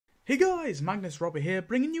Hey guys, Magnus here,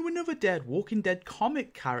 bringing you another Walking Dead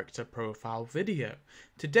comic character profile video.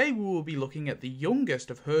 Today we will be looking at the youngest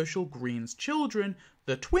of Herschel Greene's children,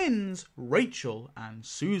 the twins, Rachel and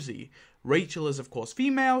Susie. Rachel is of course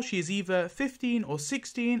female, she is either 15 or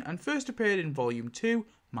 16 and first appeared in volume 2,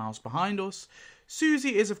 Miles Behind Us.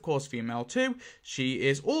 Susie is of course female too, she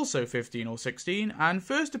is also 15 or 16 and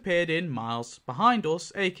first appeared in Miles Behind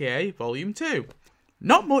Us, aka volume 2.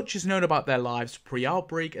 Not much is known about their lives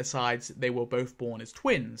pre-outbreak aside they were both born as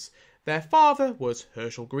twins. Their father was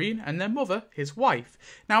Herschel Greene and their mother his wife.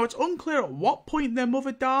 Now it's unclear at what point their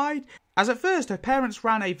mother died, as at first her parents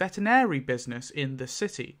ran a veterinary business in the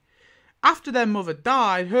city. After their mother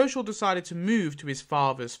died, Herschel decided to move to his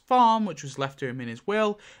father's farm, which was left to him in his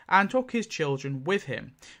will, and took his children with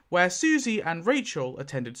him, where Susie and Rachel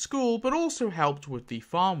attended school but also helped with the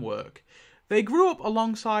farm work. They grew up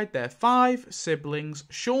alongside their 5 siblings,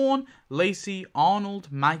 Sean, Lacey,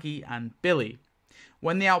 Arnold, Maggie and Billy.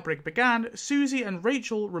 When the outbreak began, Susie and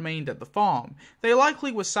Rachel remained at the farm. They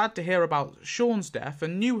likely were sad to hear about Sean's death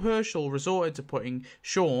and knew Herschel resorted to putting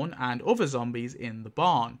Sean and other zombies in the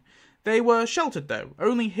barn. They were sheltered though,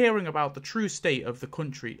 only hearing about the true state of the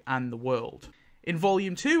country and the world. In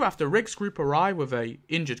Volume 2, after Rick's group arrive with a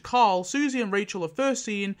injured Carl, Susie and Rachel are first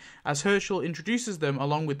seen as Herschel introduces them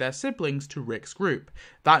along with their siblings to Rick's group.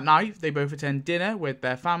 That night, they both attend dinner with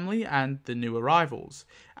their family and the new arrivals.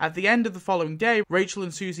 At the end of the following day, Rachel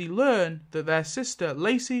and Susie learn that their sister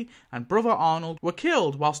Lacey and brother Arnold were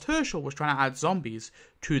killed whilst Herschel was trying to add zombies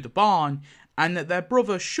to the barn, and that their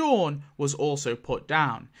brother Sean was also put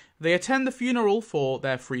down. They attend the funeral for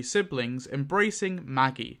their 3 siblings, embracing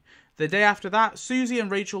Maggie. The day after that, Susie and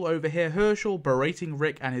Rachel overhear Herschel berating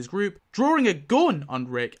Rick and his group, drawing a gun on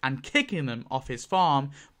Rick and kicking them off his farm,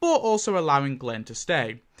 but also allowing Glenn to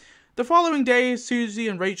stay. The following days, Susie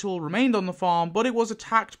and Rachel remained on the farm, but it was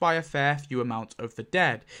attacked by a fair few amount of the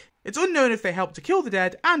dead. It's unknown if they helped to kill the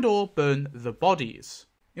dead and or burn the bodies.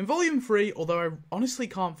 In Volume 3, although I honestly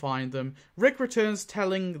can't find them, Rick returns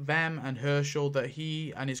telling them and Herschel that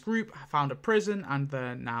he and his group found a prison and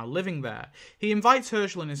they're now living there. He invites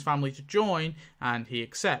Herschel and his family to join and he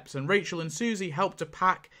accepts, and Rachel and Susie help to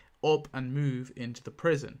pack up and move into the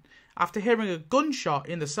prison. After hearing a gunshot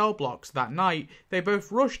in the cell blocks that night, they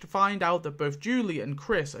both rush to find out that both Julie and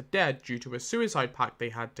Chris are dead due to a suicide pact they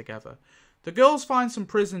had together. The girls find some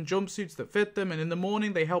prison jumpsuits that fit them, and in the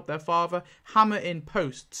morning they help their father hammer in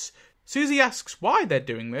posts. Susie asks why they're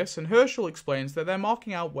doing this, and Herschel explains that they're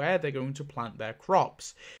marking out where they're going to plant their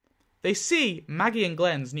crops. They see Maggie and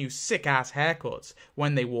Glenn's new sick-ass haircuts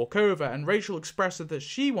when they walk over, and Rachel expresses that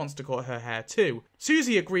she wants to cut her hair too.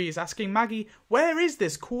 Susie agrees, asking Maggie, where is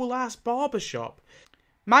this cool-ass barbershop?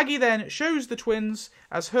 Maggie then shows the twins,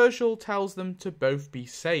 as Herschel tells them to both be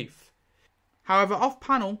safe. However,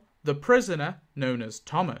 off-panel, the prisoner, known as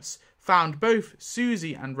Thomas, found both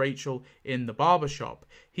Susie and Rachel in the barbershop.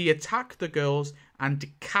 He attacked the girls and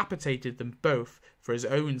decapitated them both for his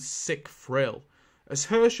own sick thrill. As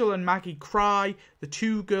Herschel and Maggie cry, the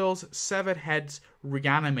 2 girls' severed heads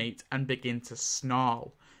reanimate and begin to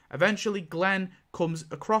snarl. Eventually, Glenn comes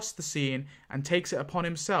across the scene and takes it upon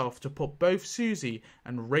himself to put both Susie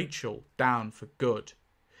and Rachel down for good.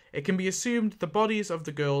 It can be assumed the bodies of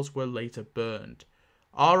the girls were later burned.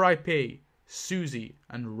 R.I.P. Susie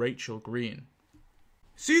and Rachel Greene.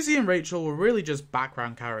 Susie and Rachel were really just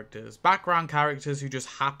background characters who just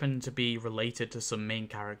happened to be related to some main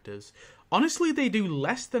characters. Honestly, they do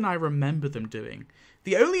less than I remember them doing.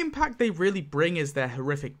 The only impact they really bring is their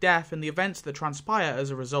horrific death and the events that transpire as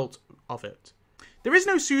a result of it. There is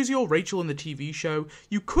no Susie or Rachel in the TV show.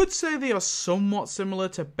 You could say they are somewhat similar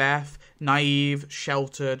to Beth, naive,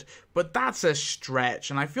 sheltered, but that's a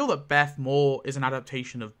stretch, and I feel that Beth more is an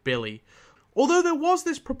adaptation of Billy. Although there was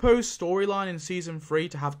this proposed storyline in Season 3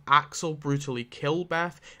 to have Axel brutally kill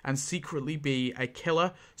Beth and secretly be a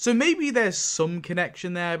killer, so maybe there's some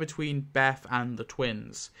connection there between Beth and the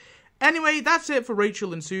twins. Anyway, that's it for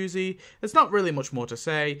Rachel and Susie. There's not really much more to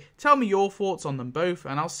say. Tell me your thoughts on them both,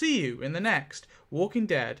 and I'll see you in the next Walking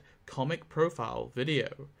Dead comic profile video.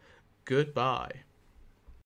 Goodbye.